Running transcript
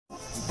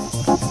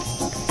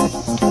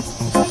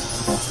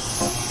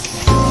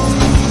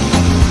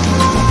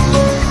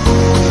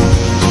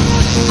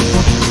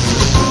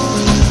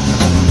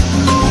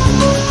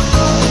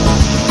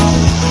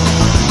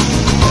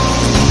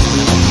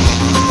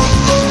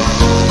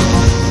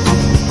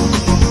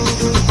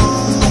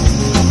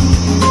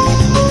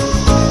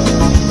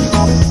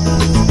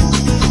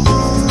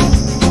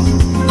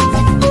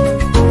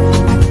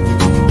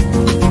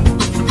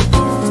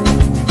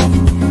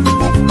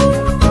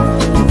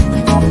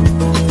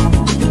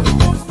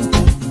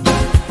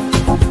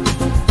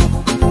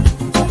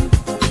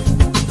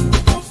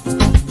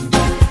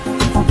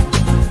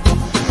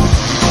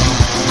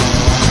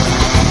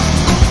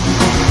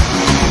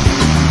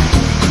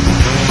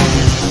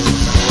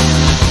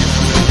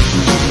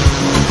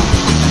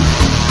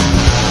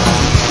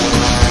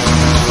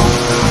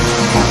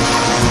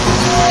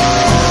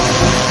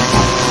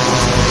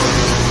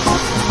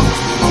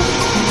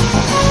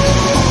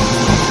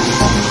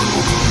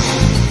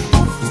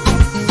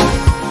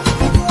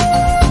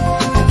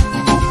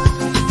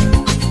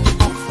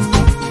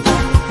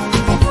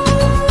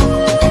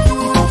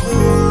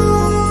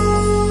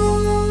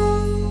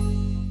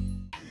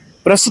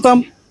ప్రస్తుతం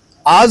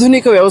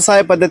ఆధునిక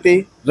వ్యవసాయ పద్ధతి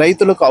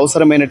రైతులకు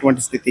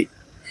అవసరమైనటువంటి స్థితి.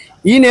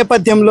 ఈ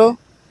నేపథ్యంలో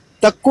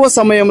తక్కువ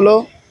సమయంలో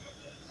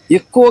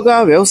ఎక్కువగా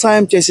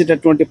వ్యవసాయం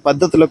చేసేటటువంటి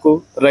పద్ధతులకు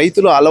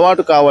రైతులు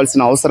అలవాటు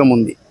కావాల్సిన అవసరం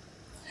ఉంది.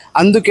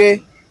 అందుకే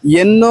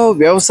ఎన్నో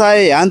వ్యవసాయ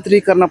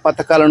యాంత్రీకరణ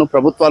పథకాలను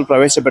ప్రభుత్వాలు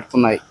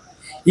ప్రవేశపెడుతున్నాయి.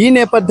 ఈ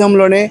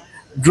నేపథ్యంలోనే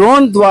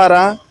డ్రోన్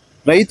ద్వారా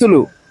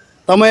రైతులు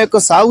తమ యొక్క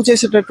సాగు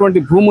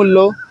చేసేటటువంటి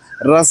భూముల్లో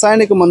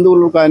రసాయనిక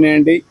మందులు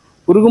కానివ్వండి,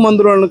 పురుగు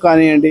మందులను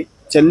కానివ్వండి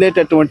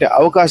చల్లేటటువంటి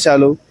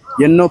అవకాశాలు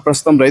ఎన్నో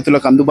ప్రస్తుతం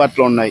రైతులకు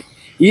అందుబాటులో ఉన్నాయి.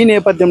 ఈ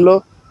నేపథ్యంలో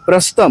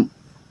ప్రస్తుతం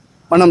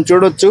మనం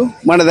చూడొచ్చు,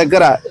 మన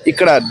దగ్గర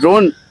ఇక్కడ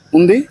డ్రోన్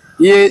ఉంది.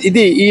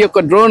 ఈ యొక్క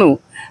డ్రోను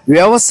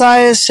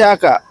వ్యవసాయ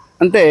శాఖ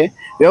అంటే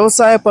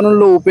వ్యవసాయ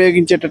పనుల్లో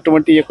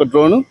ఉపయోగించేటటువంటి ఈ యొక్క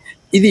డ్రోను.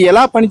 ఇది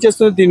ఎలా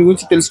పనిచేస్తుందో దీని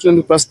గురించి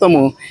తెలుసుకునేందుకు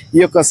ప్రస్తుతము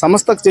ఈ యొక్క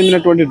సంస్థకు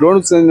చెందినటువంటి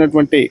డ్రోన్కు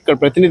చెందినటువంటి ఇక్కడ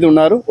ప్రతినిధి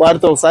ఉన్నారు.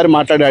 వారితో ఒకసారి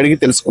మాట్లాడి అడిగి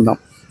తెలుసుకుందాం.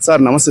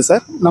 సార్ నమస్తే.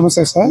 సార్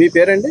నమస్తే సార్. మీ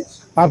పేరండి?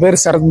 నా పేరు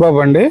శరత్ బాబు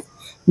అండి.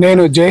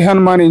 నేను జై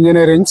హనుమాన్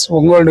ఇంజనీరింగ్స్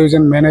ఒంగోలు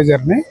డివిజన్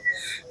మేనేజర్ని.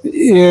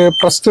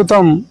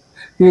 ప్రస్తుతం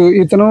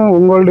ఇతను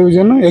ఒంగోలు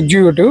డివిజన్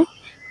ఎగ్జిక్యూటివ్.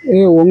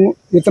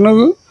 ఇతను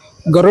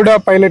గరుడా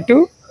పైలట్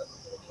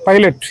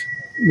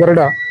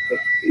గరుడా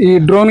ఈ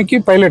డ్రోన్కి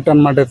పైలట్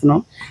అన్నమాట ఇతను.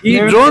 ఈ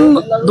డ్రోన్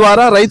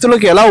ద్వారా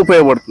రైతులకు ఎలా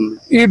ఉపయోగపడుతుంది?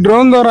 ఈ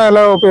డ్రోన్ ద్వారా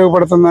ఎలా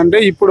ఉపయోగపడుతుంది అంటే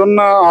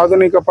ఇప్పుడున్న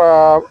ఆధునిక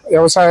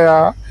వ్యవసాయ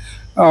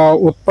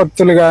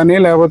ఉత్పత్తులు కానీ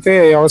లేకపోతే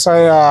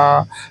వ్యవసాయ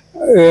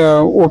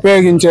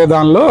ఉపయోగించే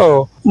దానిలో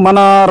మన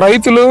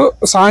రైతులు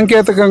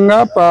సాంకేతికంగా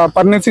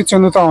పరిణితి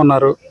చెందుతూ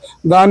ఉన్నారు.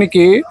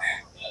 దానికి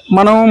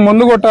మనం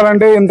ముందు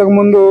కొట్టాలంటే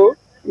ఇంతకుముందు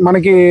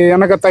మనకి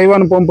వెనక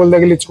తైవాన్ పంపులు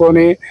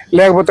తగిలించుకొని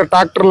లేకపోతే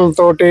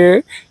ట్రాక్టర్లతోటి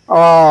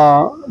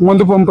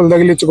ముందు పంపులు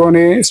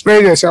తగిలించుకొని స్ప్రే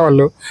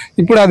చేసేవాళ్ళు.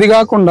 ఇప్పుడు అది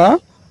కాకుండా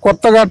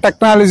కొత్తగా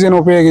టెక్నాలజీని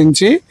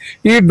ఉపయోగించి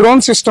ఈ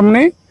డ్రోన్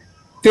సిస్టమ్ని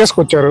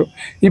తీసుకొచ్చారు.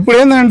 ఇప్పుడు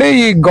ఏంటంటే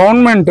ఈ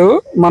గవర్నమెంట్,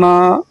 మన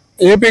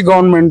ఏపీ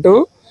గవర్నమెంట్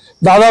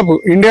దాదాపు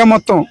ఇండియా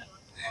మొత్తం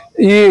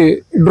ఈ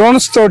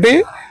డ్రోన్స్ తోటి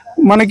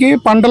మనకి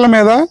పంటల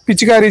మీద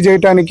పిచికారీ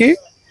చేయటానికి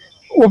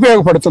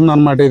ఉపయోగపడుతుంది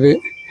అన్నమాట ఇది.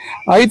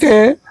 అయితే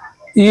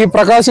ఈ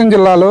ప్రకాశం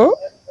జిల్లాలో,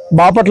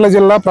 బాపట్ల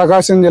జిల్లా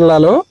ప్రకాశం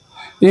జిల్లాలో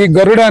ఈ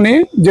గరుడాని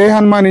జై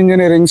హనుమాన్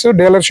ఇంజనీరింగ్స్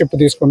డీలర్షిప్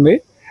తీసుకుంది.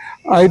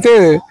 అయితే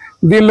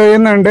దీనిలో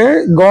ఏంటంటే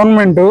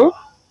గవర్నమెంట్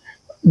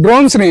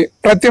డ్రోన్స్ని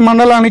ప్రతి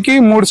మండలానికి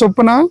 3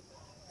 చొప్పున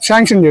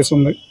శాంక్షన్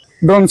చేస్తుంది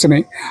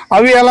డ్రోన్స్ని.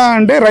 అవి ఎలా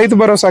అంటే రైతు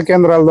భరోసా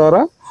కేంద్రాల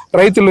ద్వారా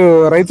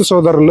రైతు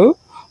సోదరులు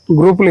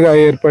గ్రూపులుగా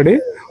ఏర్పడి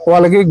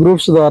వాళ్ళకి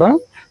గ్రూప్స్ ద్వారా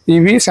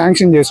ఇవి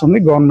శాంక్షన్ చేస్తుంది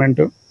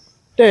గవర్నమెంట్.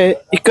 అంటే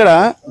ఇక్కడ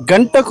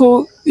గంటకు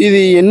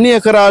ఇది ఎన్ని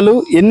ఎకరాలు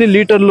ఎన్ని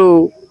లీటర్లు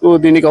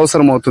దీనికి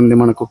అవసరం అవుతుంది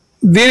మనకు?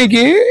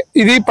 దీనికి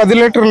ఇది 10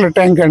 లీటర్ల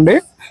ట్యాంక్ అండి.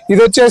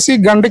 ఇది వచ్చేసి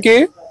గంటకి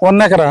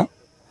 1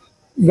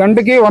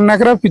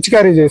 ఎకరా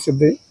పిచికారీ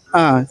చేసిద్ది.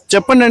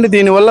 చెప్పండి అండి,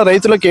 దీనివల్ల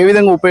రైతులకు ఏ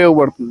విధంగా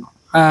ఉపయోగపడుతుంది?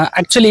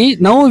 Actually,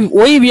 now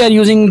why we are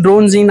using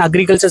drones in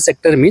agriculture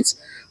sector means,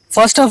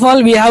 first of all,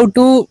 we have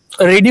to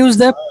reduce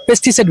the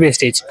pesticide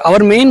wastage.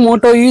 Our main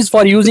motto is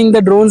for using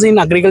the drones in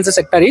agriculture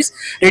sector is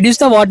reduce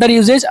the water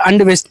usage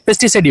and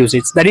pesticide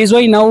usage. That is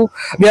why now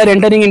we are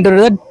entering into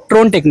the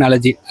drone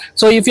technology.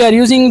 So if you are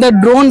using the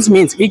drones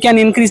means we can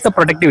increase the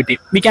productivity,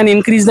 we can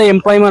increase the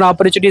employment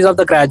opportunities of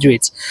the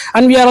graduates,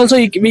 and we are also,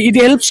 it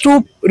helps to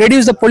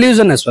reduce the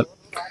pollution as well.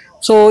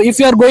 So if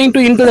you are going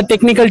into the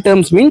technical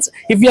terms means,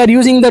 if you are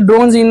using the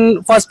drones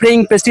for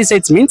spraying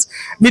pesticides means,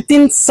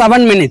 within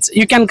 7 minutes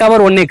you can cover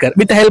 1 acre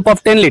with the help of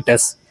 10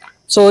 liters.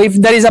 So if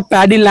there is a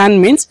paddy land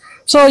means,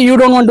 so you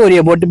don't want to worry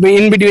about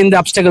in between the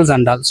obstacles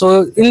and all. So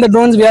in the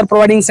drones we are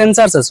providing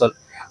sensors as well.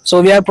 So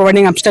we are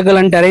providing obstacle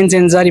and terrain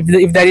sensor.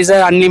 If there is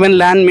a uneven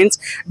land means,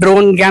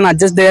 drone can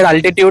adjust their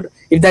altitude.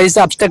 If there is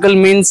an obstacle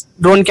means,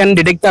 drone can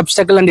detect the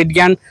obstacle and it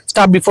can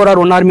stop before or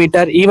 1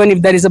 meter. Even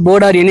if there is a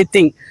board or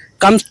anything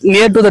comes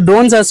near to the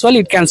drones as well,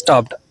 it can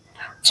stop.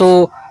 So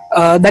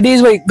that is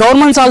why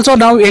governments also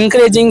now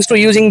encouraging to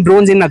using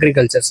drones in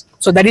agriculture.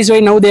 So that is why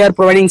now they are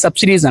providing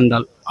subsidies and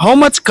all. How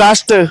much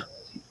cost?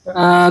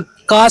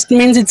 Cost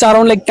means it's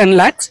around like 10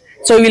 lakhs.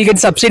 So you will get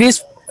subsidies.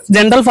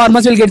 General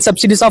farmers will get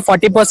subsidies of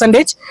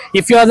 40%.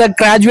 If you are the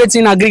graduates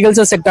in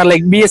agriculture sector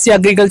like BSc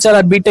agriculture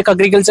or BTech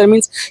agriculture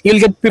means, you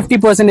will get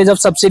 50% of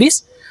subsidies.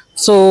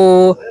 So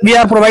we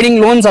are providing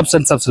loans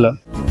options.